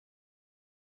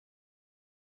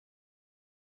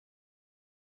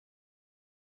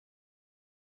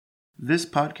This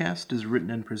podcast is written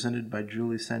and presented by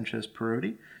Julie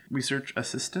Sanchez-Parodi, Research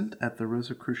Assistant at the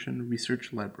Rosicrucian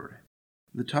Research Library.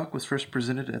 The talk was first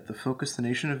presented at the Focus the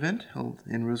Nation event held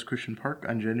in Rosicrucian Park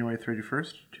on January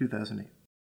 31st, 2008.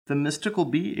 The Mystical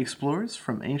Bee explores,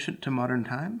 from ancient to modern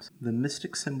times, the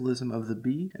mystic symbolism of the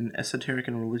bee and esoteric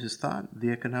and religious thought,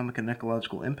 the economic and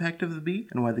ecological impact of the bee,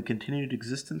 and why the continued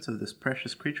existence of this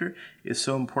precious creature is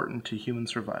so important to human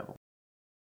survival.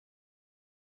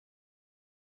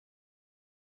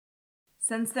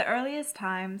 Since the earliest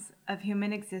times of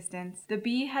human existence, the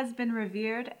bee has been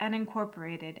revered and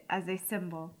incorporated as a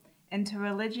symbol into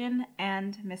religion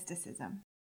and mysticism.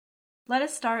 Let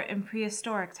us start in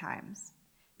prehistoric times.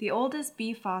 The oldest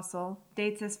bee fossil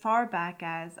dates as far back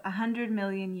as 100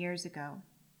 million years ago.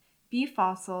 Bee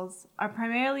fossils are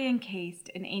primarily encased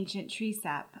in ancient tree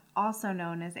sap, also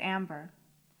known as amber.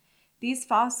 These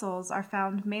fossils are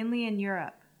found mainly in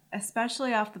Europe,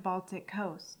 especially off the Baltic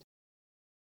coast.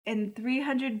 In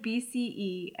 300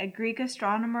 BCE, a Greek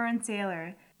astronomer and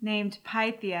sailor named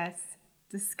Pytheas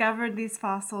discovered these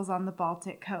fossils on the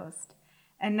Baltic coast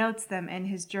and notes them in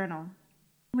his journal,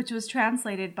 which was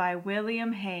translated by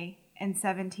William Hay in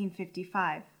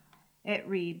 1755. It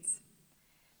reads,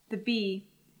 "The bee,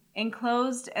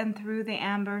 enclosed and through the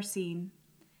amber seen,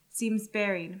 seems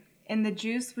buried in the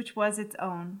juice which was its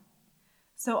own.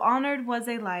 So honored was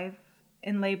a life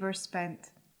in labor spent,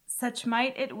 such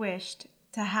might it wished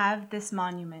to have this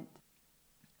monument."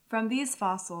 From these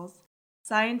fossils,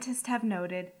 scientists have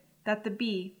noted that the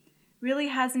bee really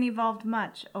hasn't evolved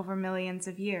much over millions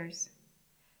of years.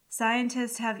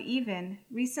 Scientists have even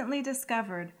recently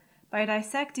discovered, by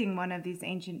dissecting one of these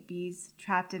ancient bees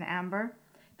trapped in amber,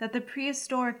 that the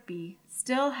prehistoric bee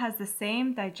still has the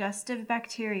same digestive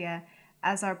bacteria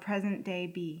as our present-day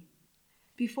bee.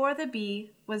 Before the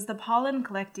bee was the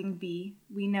pollen-collecting bee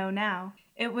we know now,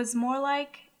 it was more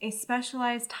like a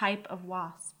specialized type of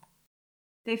wasp.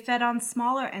 They fed on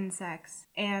smaller insects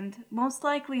and most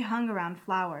likely hung around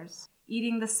flowers,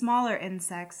 eating the smaller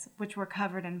insects which were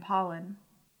covered in pollen.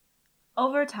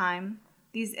 Over time,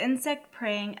 these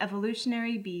insect-preying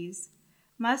evolutionary bees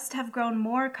must have grown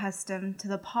more accustomed to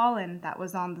the pollen that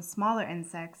was on the smaller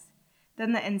insects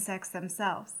than the insects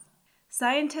themselves.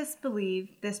 Scientists believe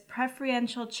this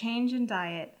preferential change in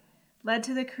diet led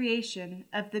to the creation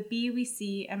of the bee we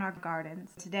see in our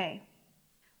gardens today.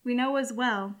 We know as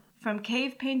well from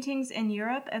cave paintings in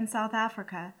Europe and South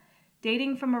Africa,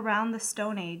 dating from around the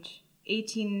Stone Age,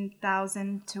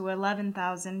 18,000 to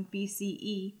 11,000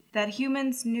 BCE, that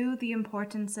humans knew the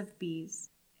importance of bees.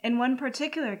 In one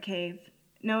particular cave,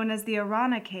 known as the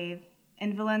Arana Cave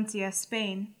in Valencia,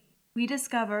 Spain, we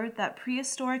discovered that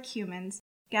prehistoric humans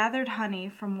gathered honey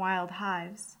from wild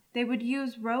hives. They would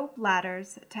use rope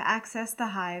ladders to access the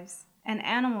hives and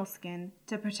animal skin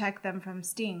to protect them from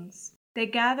stings. They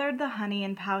gathered the honey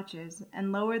in pouches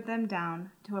and lowered them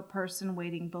down to a person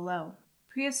waiting below.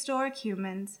 Prehistoric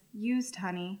humans used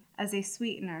honey as a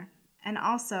sweetener and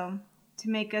also to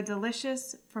make a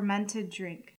delicious fermented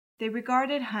drink. They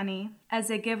regarded honey as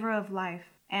a giver of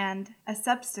life and a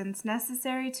substance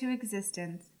necessary to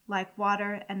existence like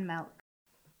water and milk.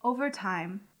 Over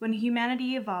time, when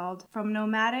humanity evolved from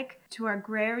nomadic to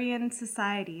agrarian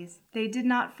societies, they did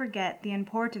not forget the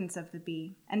importance of the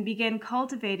bee and began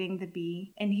cultivating the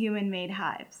bee in human-made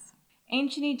hives.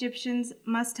 Ancient Egyptians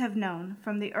must have known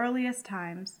from the earliest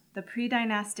times, the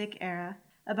pre-dynastic era,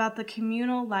 about the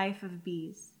communal life of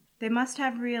bees. They must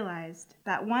have realized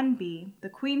that one bee, the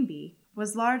queen bee,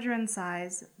 was larger in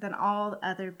size than all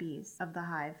other bees of the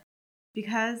hive,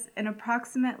 because in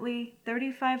approximately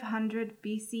 3500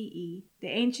 BCE, the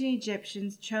ancient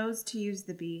Egyptians chose to use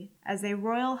the bee as a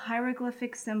royal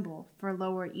hieroglyphic symbol for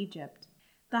Lower Egypt.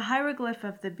 The hieroglyph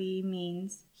of the bee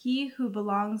means, "He who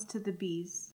belongs to the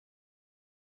bees."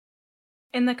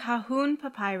 In the Kahun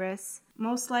papyrus,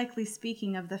 most likely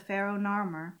speaking of the pharaoh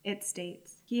Narmer, it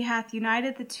states, "He hath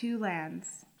united the two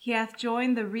lands. He hath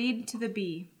joined the reed to the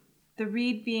bee," the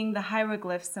reed being the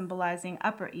hieroglyph symbolizing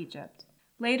Upper Egypt.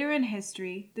 Later in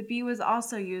history, the bee was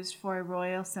also used for a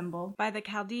royal symbol by the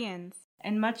Chaldeans,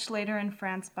 and much later in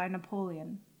France by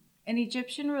Napoleon. In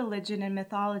Egyptian religion and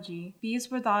mythology,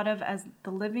 bees were thought of as the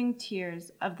living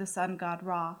tears of the sun god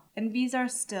Ra, and bees are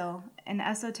still, in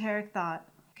esoteric thought,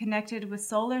 connected with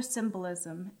solar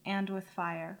symbolism and with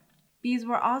fire. Bees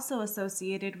were also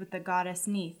associated with the goddess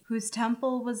Neith, whose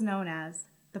temple was known as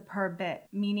the Pur-Bit,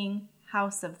 meaning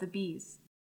house of the bees.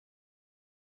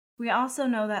 We also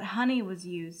know that honey was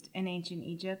used in ancient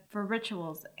Egypt for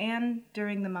rituals and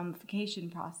during the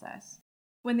mummification process.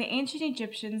 When the ancient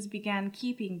Egyptians began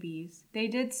keeping bees, they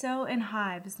did so in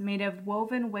hives made of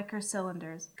woven wicker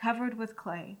cylinders covered with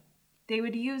clay. They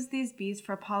would use these bees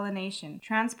for pollination,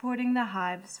 transporting the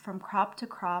hives from crop to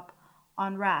crop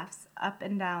on rafts up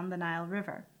and down the Nile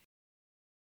River.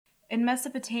 In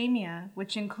Mesopotamia,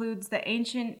 which includes the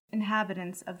ancient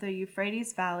inhabitants of the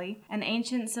Euphrates Valley and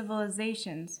ancient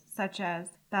civilizations such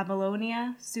as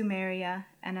Babylonia, Sumeria,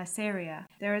 and Assyria,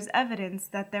 there is evidence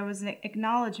that there was an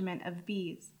acknowledgement of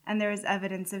bees, and there is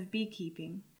evidence of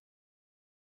beekeeping.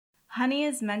 Honey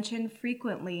is mentioned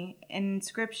frequently in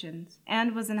inscriptions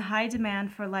and was in high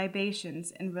demand for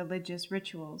libations in religious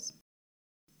rituals.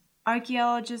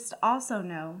 Archaeologists also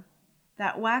know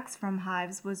that wax from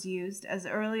hives was used as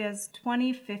early as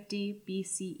 2050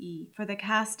 BCE for the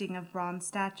casting of bronze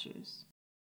statues.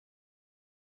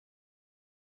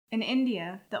 In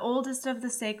India, the oldest of the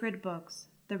sacred books,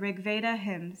 the Rigveda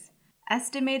hymns,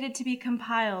 estimated to be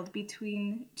compiled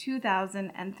between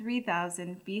 2000 and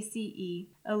 3000 BCE,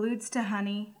 alludes to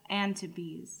honey and to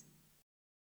bees.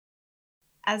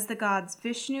 As the gods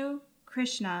Vishnu,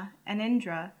 Krishna, and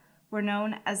Indra were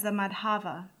known as the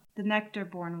Madhava, the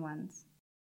nectar-born ones.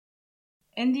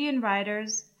 Indian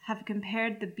writers have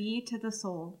compared the bee to the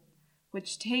soul,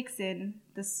 which takes in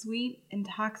the sweet,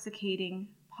 intoxicating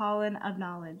pollen of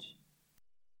knowledge.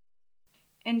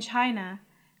 In China,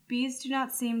 bees do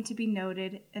not seem to be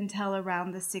noted until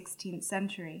around the 16th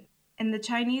century. In the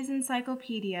Chinese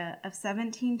Encyclopedia of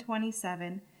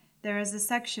 1727, there is a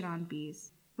section on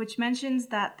bees, which mentions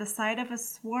that the sight of a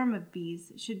swarm of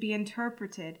bees should be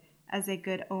interpreted as a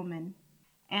good omen,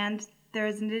 and there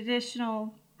is an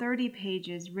additional 30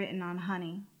 pages written on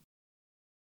honey.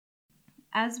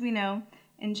 As we know,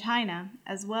 in China,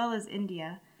 as well as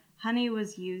India, honey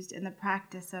was used in the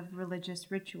practice of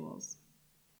religious rituals.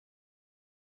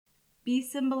 Bee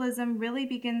symbolism really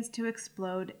begins to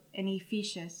explode in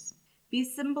Ephesus. Bee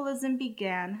symbolism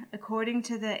began, according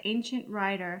to the ancient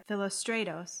writer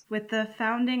Philostratos, with the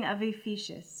founding of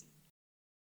Ephesus.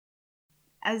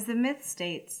 As the myth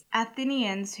states,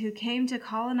 Athenians who came to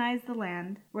colonize the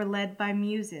land were led by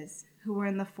muses, who were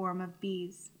in the form of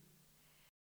bees.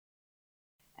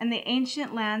 In the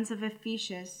ancient lands of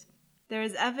Ephesus, there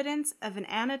is evidence of an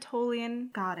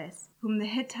Anatolian goddess, whom the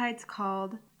Hittites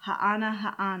called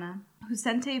Ha'ana, who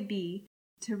sent a bee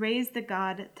to raise the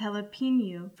god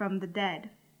Telepinu from the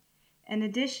dead. In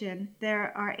addition,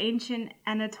 there are ancient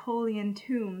Anatolian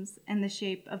tombs in the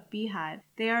shape of beehive.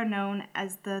 They are known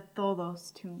as the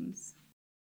Tholos tombs.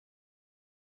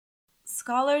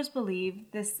 Scholars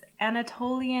believe this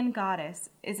Anatolian goddess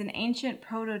is an ancient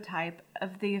prototype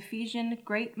of the Ephesian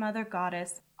great mother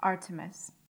goddess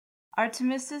Artemis.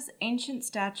 Artemis's ancient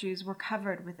statues were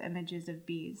covered with images of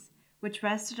bees, which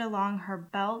rested along her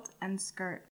belt and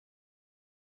skirt.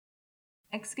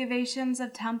 Excavations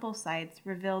of temple sites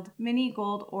revealed many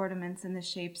gold ornaments in the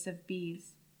shapes of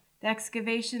bees. The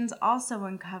excavations also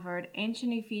uncovered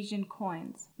ancient Ephesian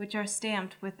coins, which are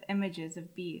stamped with images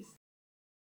of bees.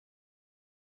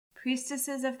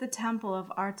 Priestesses of the temple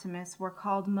of Artemis were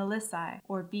called Melissae,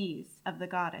 or bees, of the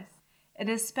goddess. It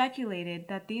is speculated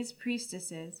that these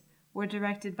priestesses were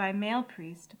directed by male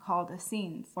priests called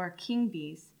Essenes, or king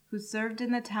bees, who served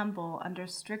in the temple under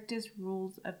strictest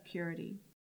rules of purity.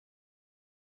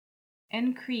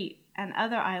 In Crete and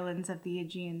other islands of the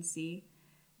Aegean Sea,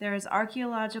 there is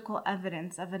archaeological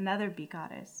evidence of another bee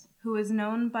goddess, who is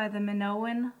known by the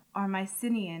Minoan or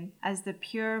Mycenaean as the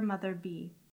pure mother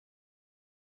bee.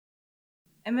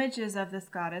 Images of this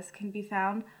goddess can be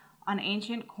found on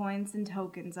ancient coins and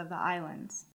tokens of the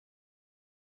islands.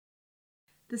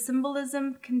 The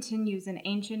symbolism continues in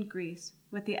ancient Greece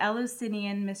with the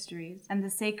Eleusinian mysteries and the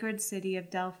sacred city of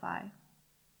Delphi.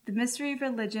 The mystery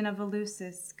religion of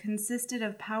Eleusis consisted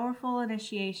of powerful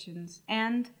initiations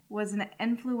and was an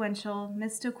influential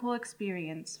mystical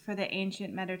experience for the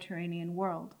ancient Mediterranean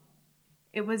world.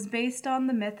 It was based on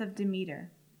the myth of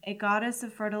Demeter, a goddess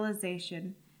of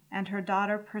fertilization, and her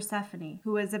daughter Persephone,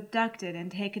 who was abducted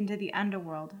and taken to the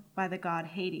underworld by the god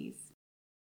Hades.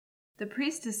 The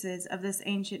priestesses of this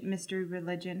ancient mystery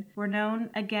religion were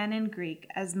known again in Greek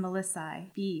as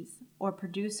Melissae, bees, or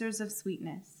producers of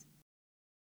sweetness.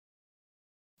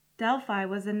 Delphi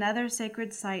was another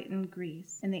sacred site in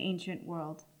Greece in the ancient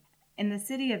world. In the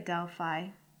city of Delphi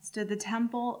stood the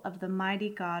temple of the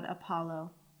mighty god Apollo,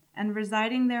 and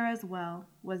residing there as well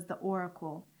was the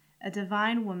oracle, a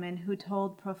divine woman who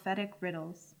told prophetic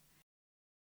riddles.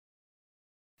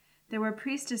 There were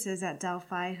priestesses at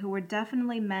Delphi who were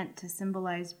definitely meant to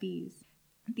symbolize bees.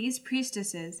 These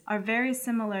priestesses are very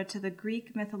similar to the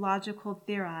Greek mythological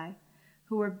Therae,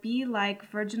 who were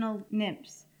bee-like virginal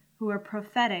nymphs who were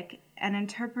prophetic and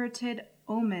interpreted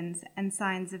omens and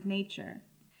signs of nature,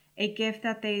 a gift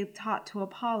that they taught to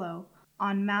Apollo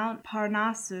on Mount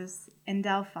Parnassus in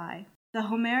Delphi. The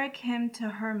Homeric hymn to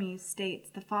Hermes states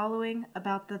the following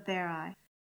about the Theri.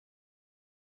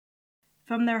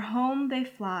 From their home they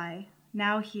fly,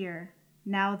 now here,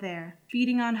 now there,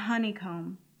 feeding on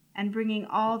honeycomb, and bringing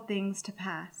all things to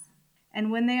pass.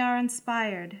 And when they are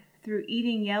inspired, through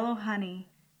eating yellow honey,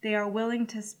 they are willing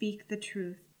to speak the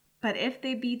truth. But if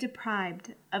they be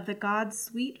deprived of the god's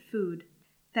sweet food,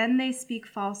 then they speak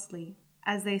falsely,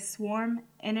 as they swarm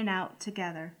in and out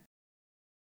together.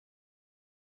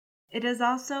 It is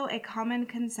also a common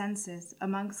consensus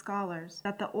among scholars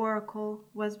that the oracle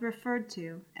was referred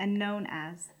to and known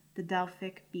as the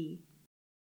Delphic bee.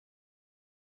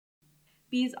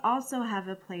 Bees also have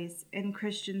a place in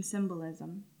Christian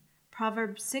symbolism.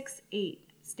 Proverbs 6:8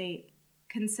 state,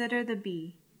 "Consider the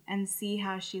bee, and see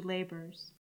how she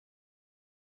labors."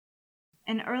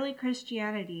 In early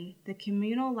Christianity, the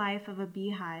communal life of a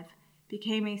beehive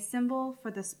became a symbol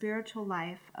for the spiritual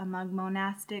life among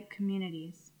monastic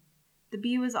communities. The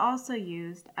bee was also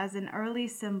used as an early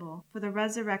symbol for the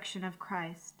resurrection of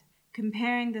Christ,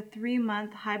 comparing the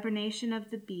 3-month hibernation of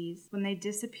the bees when they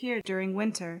disappeared during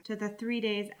winter to the 3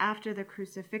 days after the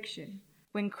crucifixion,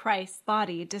 when Christ's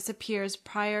body disappears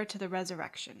prior to the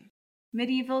resurrection.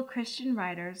 Medieval Christian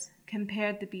writers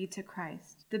compared the bee to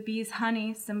Christ, the bee's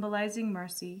honey symbolizing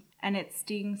mercy and its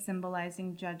sting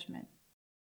symbolizing judgment.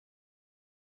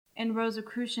 In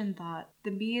Rosicrucian thought,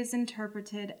 the bee is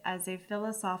interpreted as a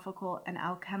philosophical and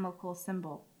alchemical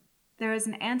symbol. There is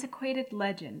an antiquated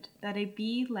legend that a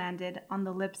bee landed on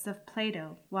the lips of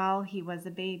Plato while he was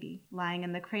a baby, lying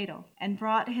in the cradle, and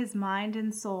brought his mind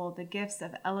and soul the gifts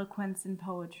of eloquence and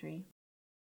poetry.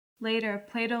 Later,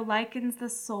 Plato likens the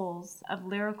souls of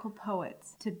lyrical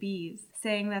poets to bees,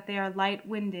 saying that they are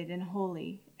light-winded and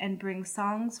holy, and bring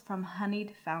songs from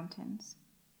honeyed fountains.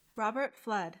 Robert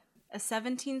Flood, a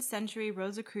 17th century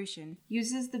Rosicrucian,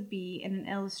 uses the bee in an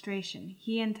illustration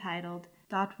he entitled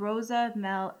Dat Rosa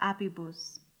Mel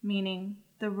Apibus, meaning,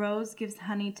 "The rose gives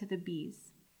honey to the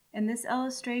bees." In this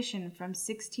illustration from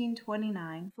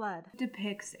 1629, Flood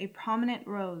depicts a prominent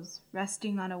rose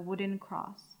resting on a wooden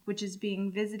cross, which is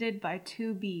being visited by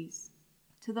 2 bees.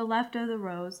 To the left of the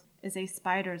rose is a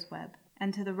spider's web,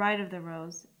 and to the right of the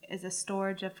rose is a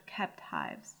storage of kept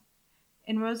hives.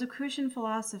 In Rosicrucian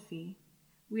philosophy,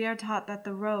 we are taught that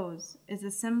the rose is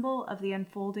a symbol of the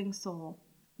unfolding soul,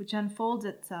 which unfolds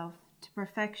itself to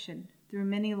perfection through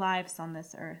many lives on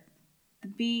this earth. The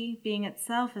bee, being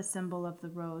itself a symbol of the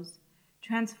rose,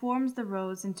 transforms the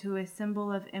rose into a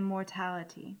symbol of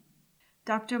immortality.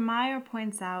 Dr. Meyer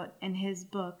points out in his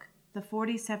book, The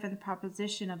 47th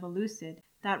Proposition of a Lucid,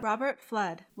 that Robert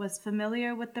Flood was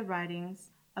familiar with the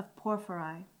writings of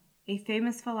Porphyry, a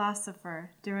famous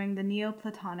philosopher during the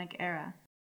Neoplatonic era.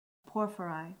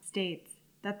 Porphyry states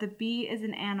that the bee is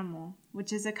an animal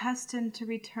which is accustomed to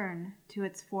return to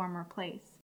its former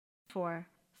place. 4.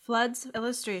 Flood's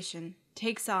illustration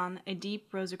takes on a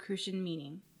deep Rosicrucian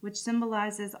meaning, which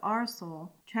symbolizes our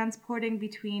soul transporting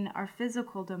between our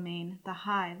physical domain, the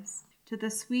hives, to the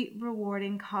sweet,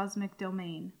 rewarding cosmic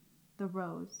domain, the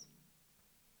rose.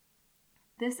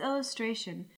 This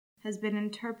illustration has been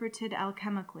interpreted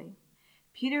alchemically.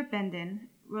 Peter Bendon,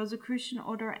 Rosicrucian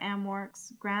Order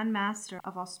Amwork's Grand Master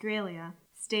of Australia,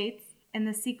 states in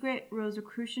the secret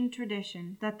Rosicrucian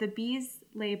tradition that the bee's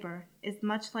labor is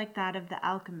much like that of the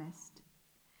alchemist.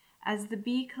 As the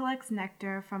bee collects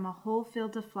nectar from a whole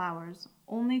field of flowers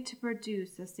only to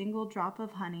produce a single drop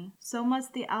of honey, so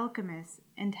must the alchemist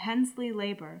intensely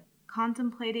labor,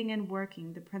 contemplating and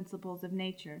working the principles of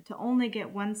nature to only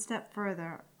get one step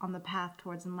further on the path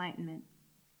towards enlightenment.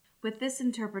 With this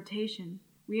interpretation,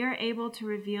 we are able to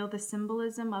reveal the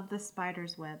symbolism of the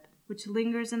spider's web, which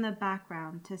lingers in the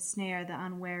background to snare the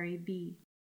unwary bee.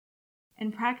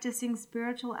 In practicing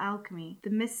spiritual alchemy, the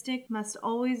mystic must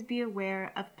always be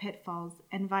aware of pitfalls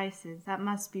and vices that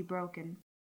must be broken.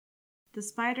 The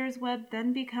spider's web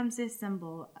then becomes a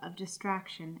symbol of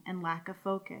distraction and lack of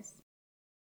focus.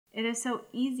 It is so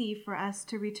easy for us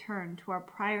to return to our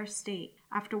prior state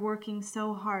after working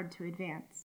so hard to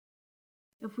advance.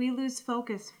 If we lose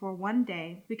focus for one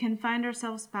day, we can find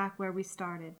ourselves back where we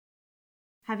started.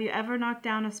 Have you ever knocked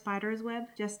down a spider's web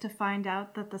just to find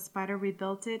out that the spider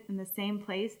rebuilt it in the same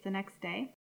place the next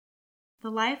day? The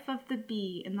life of the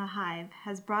bee in the hive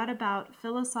has brought about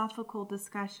philosophical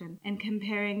discussion in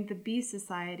comparing the bee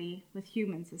society with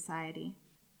human society.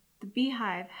 The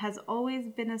beehive has always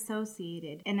been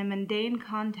associated in a mundane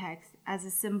context as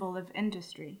a symbol of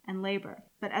industry and labor,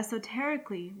 but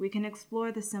esoterically we can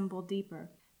explore the symbol deeper.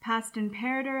 Past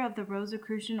imperator of the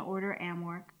Rosicrucian Order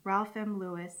Amwork, Ralph M.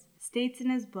 Lewis, states in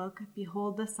his book,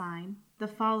 Behold the Sign, the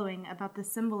following about the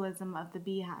symbolism of the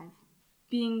beehive.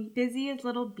 Being busy as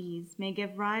little bees may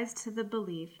give rise to the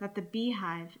belief that the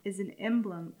beehive is an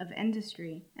emblem of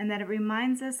industry, and that it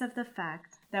reminds us of the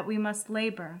fact that we must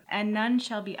labor, and none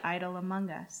shall be idle among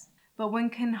us. But one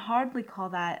can hardly call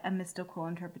that a mystical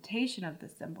interpretation of the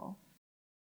symbol.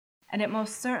 And it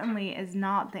most certainly is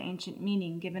not the ancient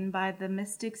meaning given by the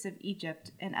mystics of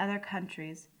Egypt and other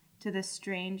countries to this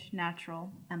strange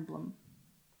natural emblem.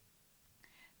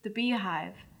 The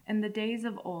beehive, in the days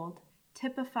of old,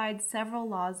 typified several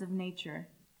laws of nature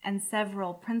and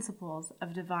several principles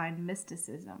of divine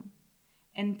mysticism.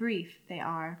 In brief, they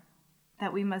are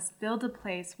that we must build a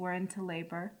place wherein to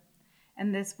labor,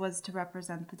 and this was to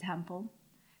represent the temple,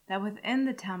 that within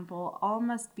the temple all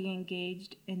must be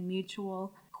engaged in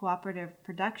mutual cooperative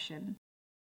production.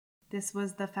 This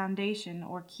was the foundation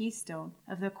or keystone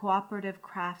of the cooperative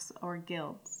crafts or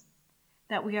guilds.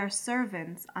 That we are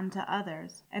servants unto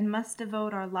others, and must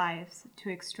devote our lives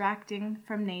to extracting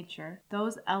from nature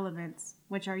those elements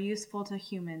which are useful to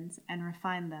humans and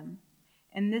refine them.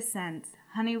 In this sense,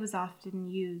 honey was often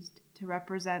used to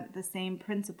represent the same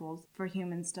principles for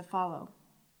humans to follow.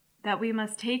 That we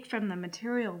must take from the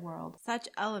material world such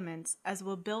elements as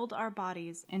will build our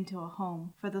bodies into a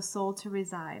home for the soul to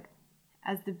reside,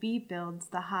 as the bee builds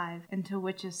the hive into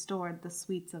which is stored the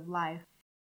sweets of life.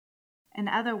 In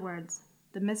other words,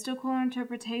 the mystical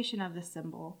interpretation of the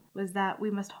symbol was that we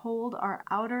must hold our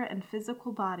outer and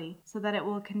physical body so that it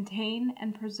will contain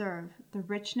and preserve the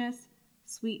richness,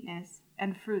 sweetness,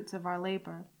 and fruits of our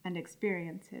labor and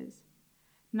experiences,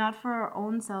 not for our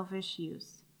own selfish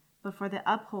use, but for the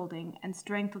upholding and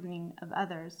strengthening of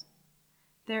others.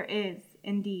 There is,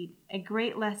 indeed, a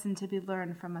great lesson to be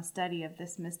learned from a study of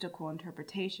this mystical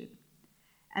interpretation,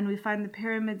 and we find the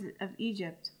pyramids of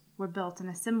Egypt were built in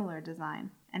a similar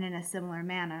design and in a similar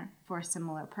manner for a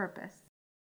similar purpose.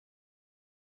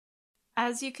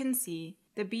 As you can see,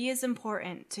 the bee is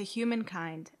important to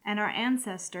humankind, and our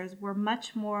ancestors were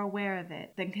much more aware of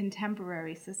it than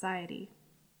contemporary society.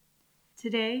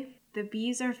 Today, the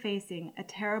bees are facing a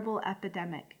terrible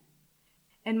epidemic.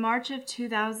 In March of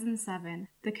 2007,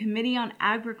 the Committee on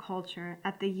Agriculture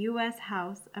at the U.S.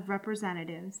 House of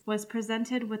Representatives was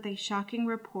presented with a shocking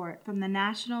report from the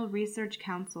National Research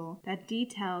Council that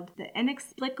detailed the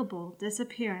inexplicable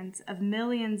disappearance of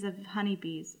millions of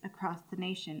honeybees across the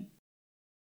nation.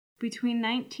 Between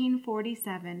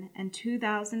 1947 and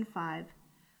 2005,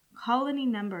 colony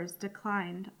numbers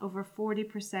declined over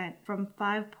 40% from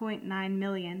 5.9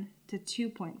 million to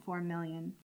 2.4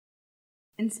 million.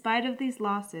 In spite of these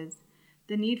losses,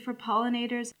 the need for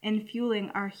pollinators in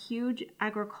fueling our huge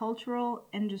agricultural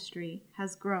industry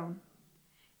has grown.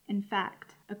 In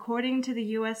fact, according to the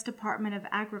U.S. Department of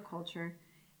Agriculture,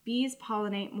 bees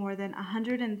pollinate more than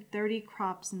 130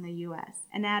 crops in the U.S.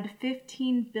 and add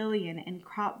 $15 billion in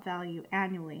crop value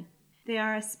annually. They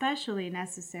are especially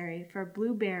necessary for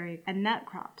blueberry and nut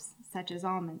crops, such as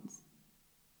almonds.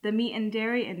 The meat and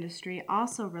dairy industry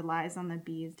also relies on the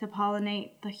bees to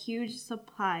pollinate the huge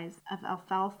supplies of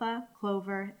alfalfa,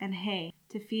 clover, and hay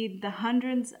to feed the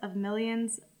hundreds of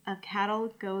millions of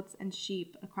cattle, goats, and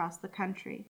sheep across the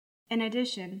country. In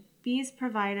addition, bees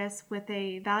provide us with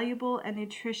a valuable and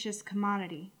nutritious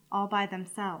commodity all by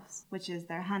themselves, which is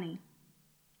their honey.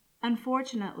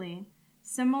 Unfortunately,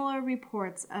 similar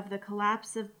reports of the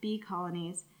collapse of bee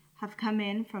colonies have come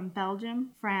in from Belgium,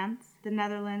 France, the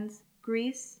Netherlands,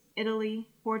 Greece, Italy,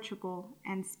 Portugal,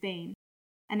 and Spain,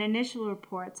 and initial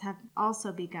reports have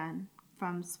also begun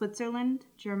from Switzerland,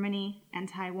 Germany, and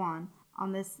Taiwan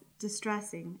on this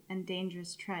distressing and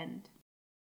dangerous trend.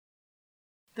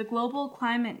 The global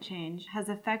climate change has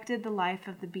affected the life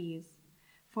of the bees.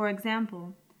 For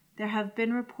example, there have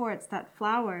been reports that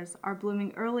flowers are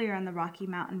blooming earlier in the Rocky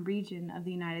Mountain region of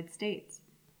the United States.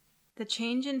 The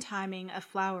change in timing of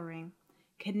flowering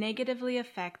can negatively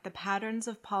affect the patterns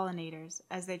of pollinators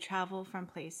as they travel from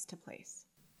place to place,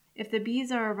 if the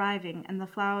bees are arriving and the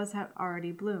flowers have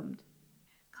already bloomed.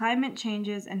 Climate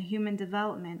changes and human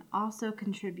development also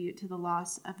contribute to the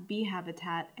loss of bee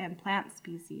habitat and plant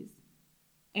species.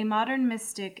 A modern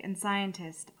mystic and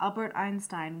scientist, Albert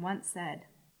Einstein, once said,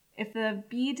 "If the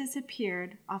bee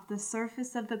disappeared off the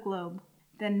surface of the globe,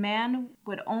 then man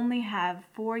would only have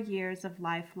 4 years of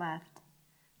life left.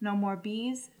 No more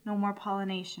bees, no more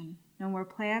pollination, no more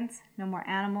plants, no more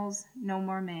animals, no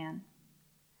more man."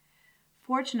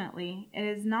 Fortunately, it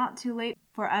is not too late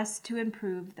for us to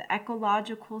improve the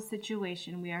ecological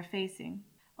situation we are facing.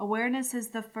 Awareness is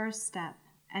the first step,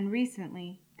 and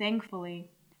recently,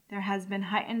 thankfully, there has been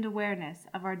heightened awareness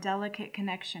of our delicate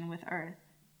connection with Earth.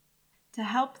 To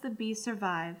help the bee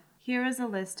survive, here is a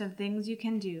list of things you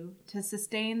can do to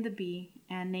sustain the bee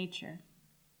and nature.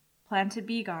 Plant a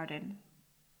bee garden.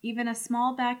 Even a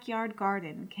small backyard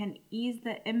garden can ease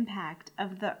the impact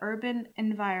of the urban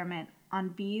environment on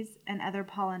bees and other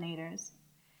pollinators.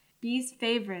 Bees'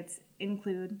 favorites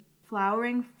include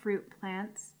flowering fruit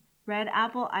plants, red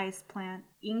apple ice plant,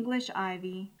 English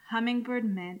ivy, hummingbird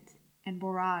mint, and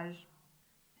borage.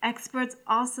 Experts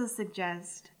also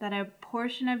suggest that a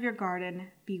portion of your garden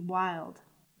be wild.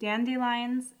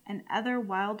 Dandelions and other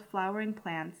wild flowering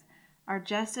plants are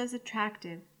just as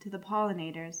attractive to the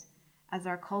pollinators as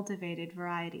our cultivated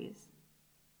varieties.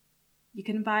 You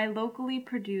can buy locally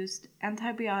produced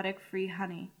antibiotic-free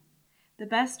honey. The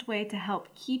best way to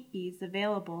help keep bees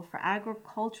available for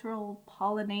agricultural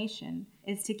pollination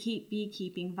is to keep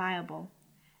beekeeping viable,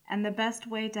 and the best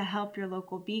way to help your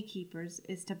local beekeepers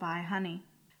is to buy honey.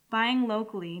 Buying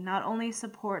locally not only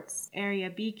supports area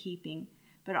beekeeping,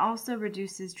 but also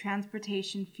reduces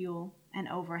transportation fuel and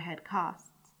overhead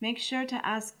costs. Make sure to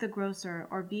ask the grocer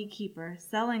or beekeeper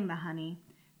selling the honey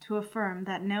to affirm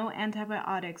that no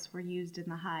antibiotics were used in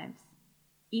the hives.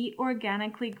 Eat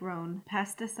organically grown,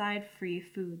 pesticide-free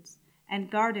foods and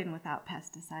garden without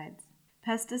pesticides.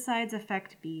 Pesticides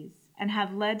affect bees and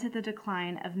have led to the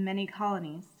decline of many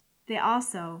colonies. They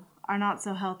also are not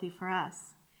so healthy for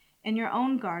us. In your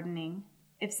own gardening,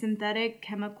 if synthetic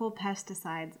chemical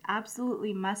pesticides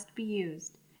absolutely must be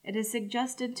used, it is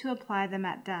suggested to apply them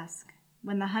at dusk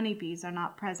when the honeybees are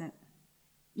not present.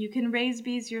 You can raise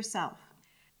bees yourself.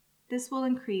 This will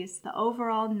increase the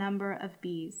overall number of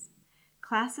bees.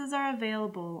 Classes are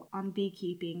available on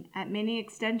beekeeping at many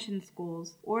extension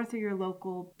schools or through your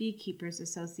local Beekeepers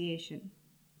Association.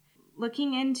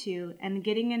 Looking into and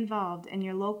getting involved in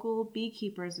your local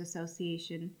Beekeepers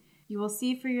Association, you will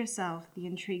see for yourself the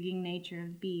intriguing nature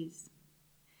of bees.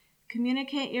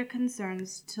 Communicate your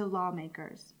concerns to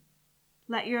lawmakers.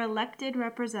 Let your elected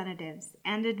representatives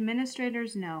and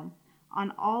administrators know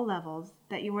on all levels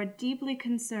that you are deeply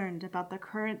concerned about the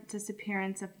current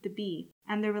disappearance of the bee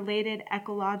and the related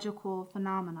ecological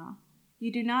phenomena.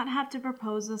 You do not have to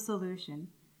propose a solution.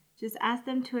 Just ask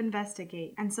them to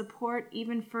investigate and support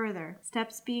even further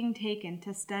steps being taken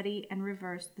to study and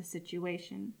reverse the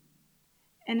situation.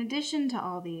 In addition to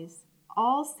all these,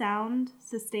 all sound,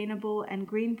 sustainable, and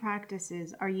green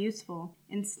practices are useful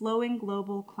in slowing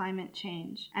global climate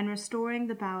change and restoring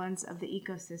the balance of the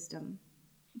ecosystem.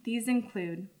 These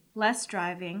include less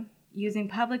driving, using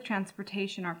public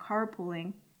transportation or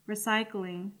carpooling,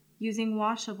 recycling, using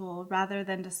washable rather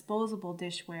than disposable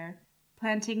dishware,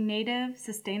 planting native,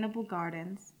 sustainable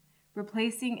gardens,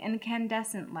 replacing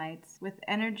incandescent lights with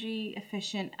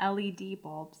energy-efficient LED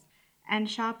bulbs, and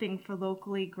shopping for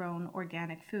locally grown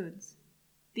organic foods.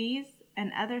 These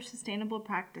and other sustainable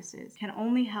practices can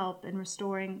only help in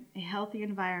restoring a healthy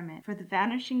environment for the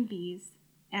vanishing bees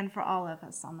and for all of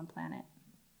us on the planet.